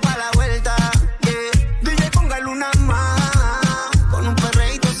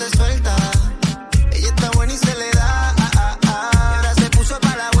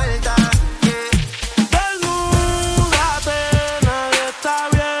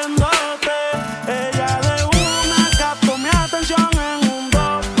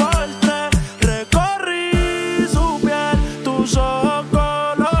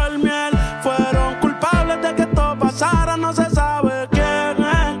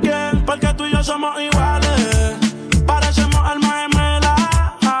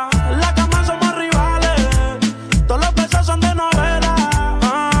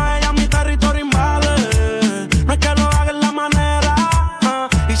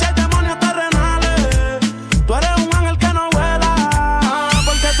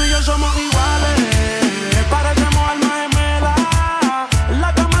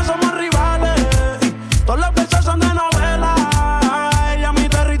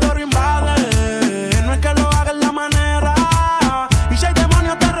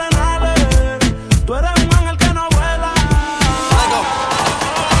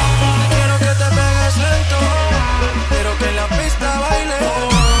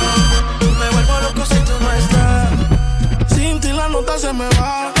 se me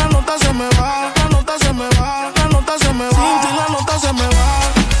va, la nota se me va, la nota se me va, la nota se me va. Sin ti la nota se me va.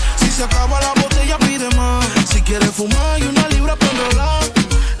 Si se acaba la botella pide más. Si quieres fumar y una libra para enrolar.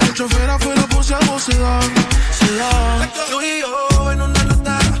 El chofer afuera por si algo se da. Tú y yo en una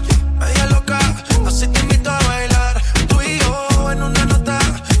nota media loca, así te invito a bailar. Tú y yo en una nota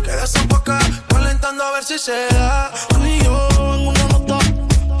que desenfoca, calentando a ver si se da. Tú y yo en una nota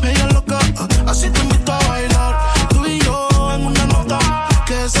media loca, así te invito a bailar. Tú y yo en una nota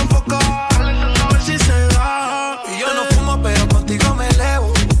que desenfoca, calentando a ver si se da. Y yo no fumo pero contigo me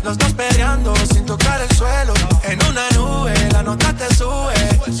elevo, los dos peleando sin tocar el suelo. En una nube la nota te sube,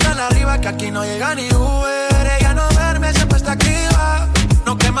 tan arriba que aquí no llega ni Uber. Ella no duerme, siempre está activa,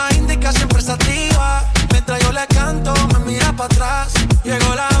 no quema indica, siempre está activa. Mientras yo le canto, me mira para atrás.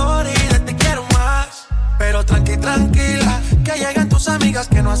 Llegó la hora y de ti quiero más. Pero tranquila, que llegan tus amigas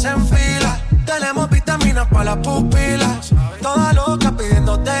que no hacen fila. Tenemos vitaminas para las pupilas. Toda loca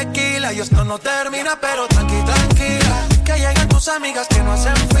pidiendo tequila. Y esto no termina, pero tranquila, que llegan tus amigas que no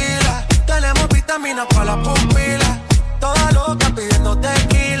hacen fila. Tenemos vitaminas para las pupilas. Toda loca pidiendo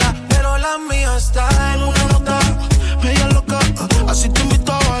tequila, pero la mía está en una nota media loca, así te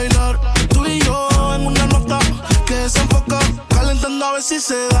invito a bailar. Tú y yo en una nota que desenfoca, calentando a ver si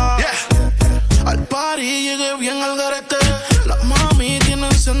se da. Al party llegué bien al garete. Las mami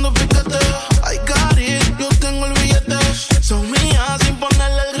tienen siendo piquete. Ay, cari, yo tengo el billete. Son mías sin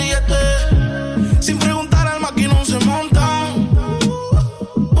ponerle el grillete. Sin preguntar al maquinón se montan.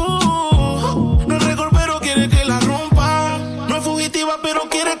 No es récord pero quiere que la rompa. No es fugitiva pero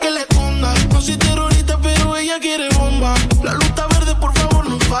quiere que le esconda. No soy terrorista pero ella quiere bomba. La luz está verde, por favor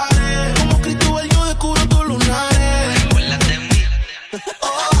no pare. Como Cristóbal yo descubro tus lunares. Recuérdate de mí.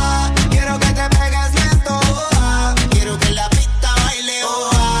 Quiero que te pegues lento, quiero que la pista baile,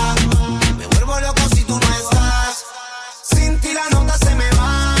 me vuelvo loco si tú no estás. Sin ti la nota se me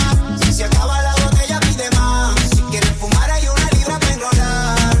va. Si se acaba la botella pide más. Si quieres fumar hay una libra para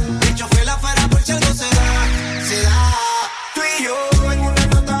enrolar. El chofer afuera por si algo se da. Tú y yo en una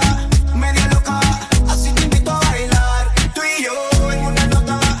nota media loca, así te invito a bailar. Tú y yo en una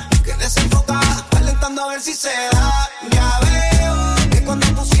nota que desenfoca, calentando a ver si se da. Ya veo que cuando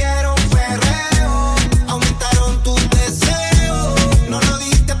pusieron perreo, aumentaron tus deseos. No lo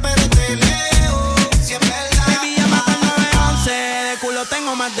diste pero te leo, si es verdad. Baby, llama al 911, de culo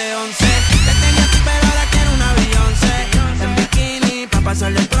tengo más de 11. Te tenía aquí pero ahora quiero una Beyoncé. En bikini pa'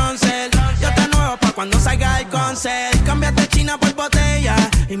 pasarle el bronce. Yo te nuevo pa' cuando salga el concert. Cámbiate China por botella.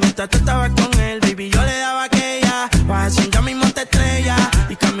 Y mientras tú estabas con él, baby, yo le daba aquella. Vas a ya mismo te estrella.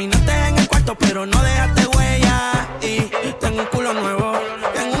 Y caminaste en el cuarto pero no dejaste huella. Y tengo un culo nuevo,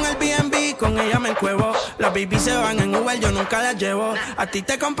 tengo un Airbnb, con ella me encuevo. Las baby se van en Uber, yo nunca las llevo. A ti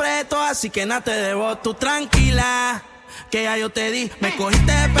te compré esto, así que nada te debo. Tú tranquila, que ya yo te di. Me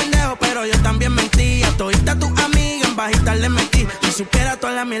cogiste de pendejo, pero yo también mentí. A todita tus amigas en bajita le metí. Si supiera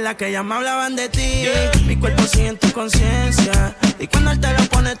toda la mierda que ya me hablaban de ti. Mi cuerpo sigue en tu conciencia, y cuando él te lo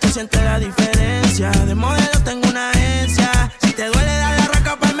pone tú sientes la diferencia. De modelo tengo una agencia, si te duele dar la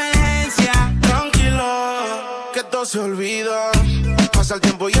raca pa' emergencia. Tranquila, que todo se olvida. Pasa el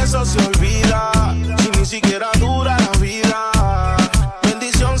tiempo y eso se olvida. Si ni siquiera dura la vida.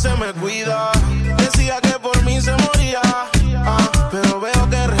 Bendición se me cuida. Decía que por mí se moría, pero veo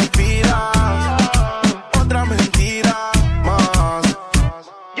que respiras. Otra mentira más.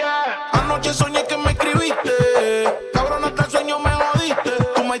 Anoche soñé que me escribiste. Cabrón, hasta el sueño me jodiste.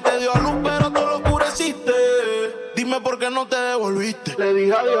 Tu maíz te dio a luz, pero tú lo oscureciste. Dime por qué no te devolviste. Le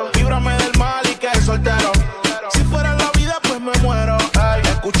dije adiós. Líbrame del mal y que soltero. Si fuera la vida, pues me muero. Ay,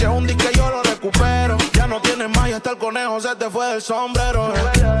 escuché un disco y yo lo recupero. Ya no tienes más y hasta el conejo se te fue del sombrero.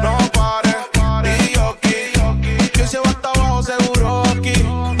 No pares, y yo aquí. Que se va hasta abajo seguro aquí.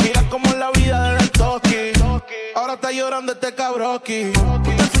 Mira cómo es la vida desde el toki. Ahora está llorando este cabroki. Tú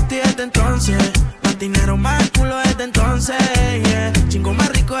te fuiste desde entonces, más dinero, más culo desde entonces, yeah. Chingo más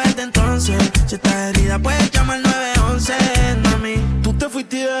rico desde entonces. Si estás herida puedes llamar al 911, mami. Tú te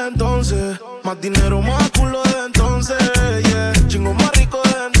fuiste desde entonces, más dinero, más culo desde entonces, yeah. Chingo más rico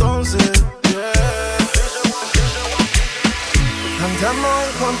desde entonces, yeah. Andamos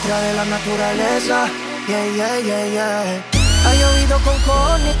en contra de la naturaleza, yeah, yeah, yeah, yeah. Ha llovido con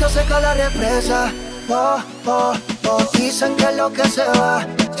conito, seca la represa. Oh, oh, oh. Dicen que lo que se va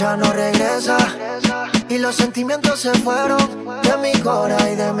ya no regresa. Y los sentimientos se fueron de mi cora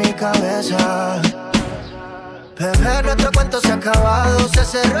y de mi cabeza. Bebé, nuestro cuento se ha acabado. Se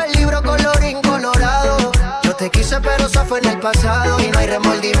cerró el libro colorín colorado. Yo te quise pero eso fue en el pasado. Y no hay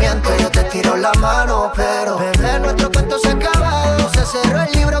remordimiento, yo te tiro la mano. Pero bebé, nuestro cuento se ha acabado. Se cerró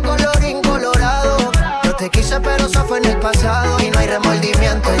el libro colorín colorado. Yo te quise pero eso fue en el pasado y no hay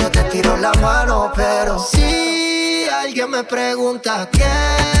remordimiento, yo te tiro la mano. Pero si alguien me pregunta qué,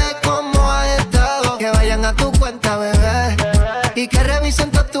 cómo has estado, que vayan a tu cuenta, bebé, y que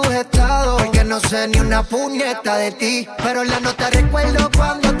revisen todos tus estados, porque no sé ni una puñeta de ti, pero en la nota recuerdo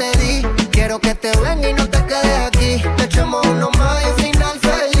cuando te di. Quiero que te venga y no te quedes aquí, le echemos uno más y un final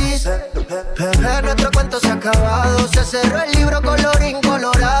feliz. Bebé, nuestro cuento se ha acabado, se cerró el libro colorín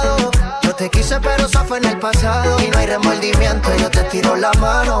colorado. Yo te quise pero eso fue en el pasado y no hay remordimiento, yo te tiro la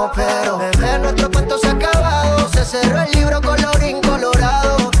mano. Pero bebé, nuestro cuento se ha acabado, se cerró el libro colorín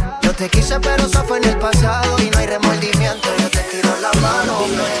colorado. Yo te quise pero eso fue en el pasado y no hay remordimiento, yo te tiro la mano.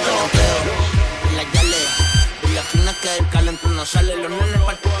 La yale, y la fina que del calentón no sale, los nenes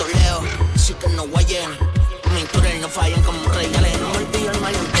para el pistoleo, así que no guayen, mis tours no fallan como reales, no me olvido el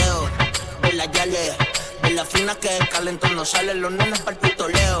maleanteo. La yale, y la fina que del calentón no sale, los nenes para el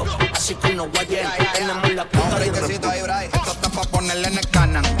pistoleo, así que no guayen, tenemos la puta de esto está pa' ponerle en el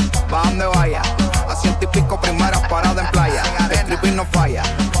canal, va donde vaya, a 100 y pico primeras paradas en playa, el no falla,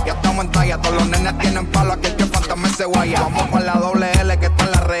 ya estamos en talla, todos los nenes tienen palo, aquel que falta me se guaya, vamos con la doble L que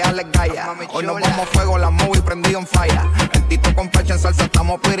están las reales gallas, hoy nos vamos fuego, la movie prendido en falla, el tito con pecho en salsa,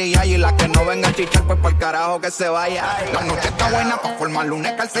 estamos pirilla y la que no venga a chichar pues pa'l carajo que se vaya, la noche está buena pa' formar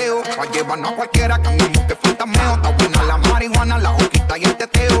lunes calceo, pa' llevarnos a cualquiera, cambiamos que falta meo, está buena la marihuana, la hoquita y el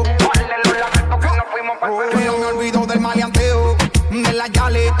teteo, no me olvido del maleanteo, de la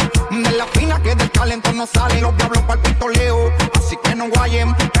yale, de la fina que del calentón no sale, los diablos pa'l pistoleo, así que no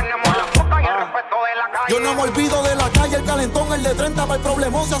guayen, tenemos la puta y el respeto de la calle. Yo no me olvido de la calle, el calentón, el de 30 para el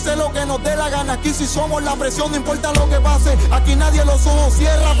problemón, se hace lo que nos dé la gana, aquí si somos la presión, no importa lo que pase, aquí nadie los ojos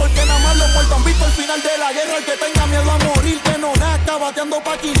cierra, porque nada más los muertos han visto el final de la guerra, el que tenga miedo a morir, que no nazca, bateando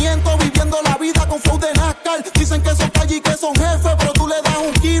pa' 500, viviendo la vida con flow de NASCAR, dicen que son calle y que son jefes, pero tú le das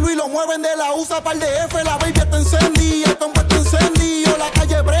un kilo y lo mueven de la USA para el DF, la baby está encendida, el combo está encendido, la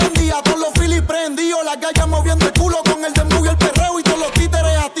calle prendía, todos los filis prendidos, las gallas moviendo el culo con el dembow y el perreo y todos los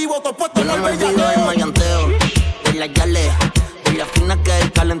títeres activos, todo puesto en el maleanteo, de la yale, de la fina que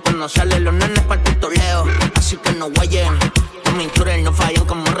del calentón no sale, los nenes para el pistoleo, así que no guayen, mis tours no fallan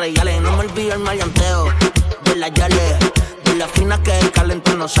como reales, no me olvido el maleanteo, de la yale, de la fina que del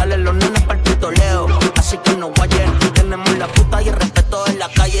calentón no sale, los nenes para el pistoleo, así que no guayen, tenemos la puta y el respeto en la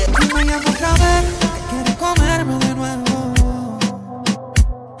calle. Me llamo otra vez, que quiere comerme de nuevo,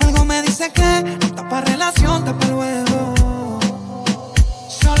 algo me dice que no está pa' relación, está pa' luego,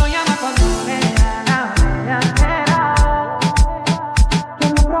 solo llama cuando le da la bellaquera, yo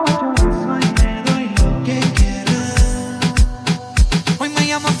no aprovecho eso y le doy lo que quiera, hoy me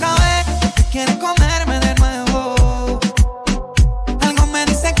llama otra vez, que quiere comerme de nuevo, algo me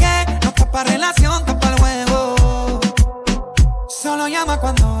dice que no está pa' relación, está pa' luego, solo llama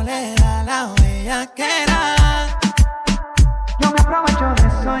cuando le da la bellaquera, yo me aprovecho de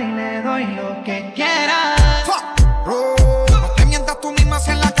eso y le doy lo que quiera. No te mientas tú misma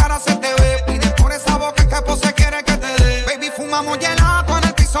si en la cara se te ve, pide por esa boca que pose quiere que te dé, baby fumamos gelato en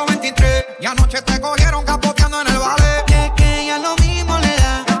el piso 23, y anoche te cogieron capoteando en el ballet, Que ella lo mismo le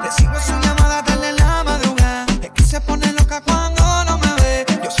da, recibo su llamada tarde la madrugada, es que se pone loca cuando no me ve,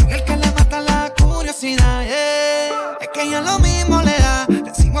 yo soy el que le mata la curiosidad, es que ella lo mismo le da,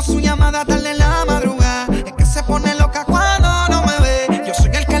 recibo su llamada tarde la madrugada, es que se pone loca cuando no me ve, yo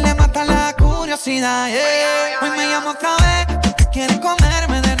soy el que le mata la curiosidad, hoy me llama otra vez, porque quiere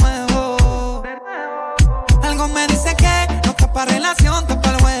comerme de nuevo, algo me dice que no está pa' relación, está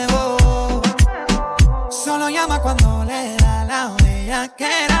pa' luego, solo llama cuando le da la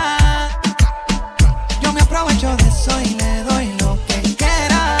bellaquera, yo me aprovecho de eso y le doy lo que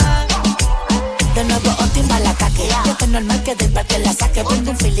quiera. De nuevo Otimba la ataque, yo que normal que del parque la saque,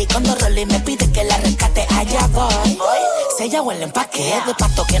 prendo un fili con dos roles y me pide que la rescate, allá voy, sella o el empaque, de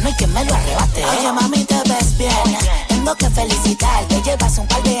pasto que no hay quien me lo arrebate. Oye mami te ves bien, tengo que felicitarte, llevas un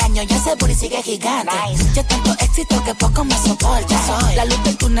par de años y ese booty sigue gigante, yo tanto éxito que poco me soporta, la luz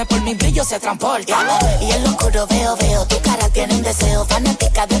del túnel por mi brillo se transporta, y en lo oscuro veo, tu cara tiene un deseo,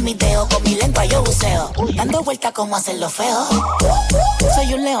 fanática de mi dedo, con mi lengua yo buceo, dando vueltas como hacen los feos,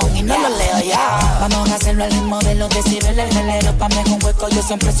 soy un león y no lo leo ya, vamos a hacerlo al ritmo de los decibeles, el relero pa' mí es un hueco, yo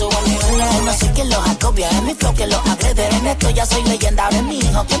siempre subo niveles, no soy quien los agobia, es mi flow que los agrede, en esto ya soy leyenda, ahora es mi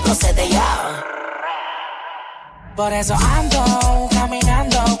hijo quien procede ya. Por eso ando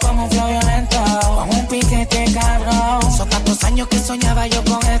caminando con un flow violento, con un piquete cabrón. Son tantos años que soñaba yo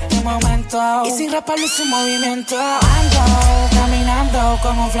con esto. este momento. Y sin rasparle su movimiento. Ando, caminando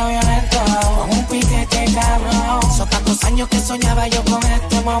con un flow violento, con un piquete cabrón. Son tantos años que soñaba yo con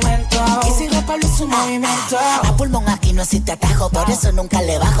este momento. Y sin rasparle su movimiento. A pulmón aquí no existe atajo, por eso nunca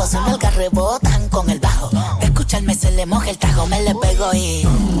le bajo. Son nalgas rebotan con el bajo. De escucharme se le moja el tajo, me le pego y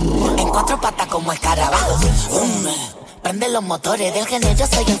en cuatro patas como escarabajo. Prende los motores, del género yo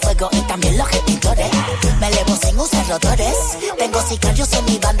soy el fuego y también los gestores. Me elevo sin usar rotores. Tengo sicarios en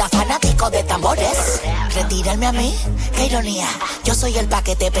mi banda, fanáticos de tambores. Retirarme a mí, qué ironía. Yo soy el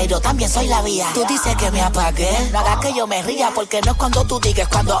paquete, pero también soy la vía. Tú dices que me apagué, no hagas que yo me ría, porque no es cuando tú digas,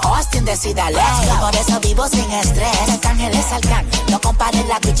 cuando Austin decida ley. Por eso vivo sin estrés, arcángeles al can. No compares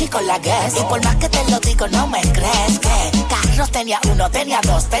la Gucci con la Guess. Y por más que te lo digo, no me crees que carros tenía uno, tenía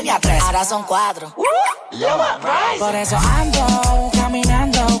dos, tenía tres, ahora son cuatro. Por eso ando,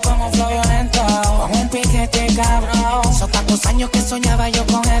 caminando con un flow violento, con un piquete cabrón. Son tantos años que soñaba yo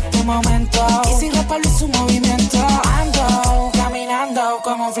con este momento. Y sin rasparle su movimiento. Ando, caminando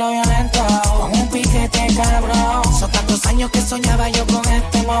con un flow violento, con un piquete cabrón. Son tantos años que soñaba yo con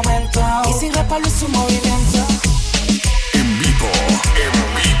este momento. Y sin rasparle su movimiento. En vivo,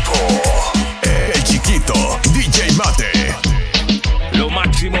 el chiquito DJ Mate. Lo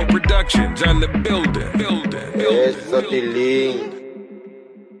Máximo Productions and the building. Eso, Tilín.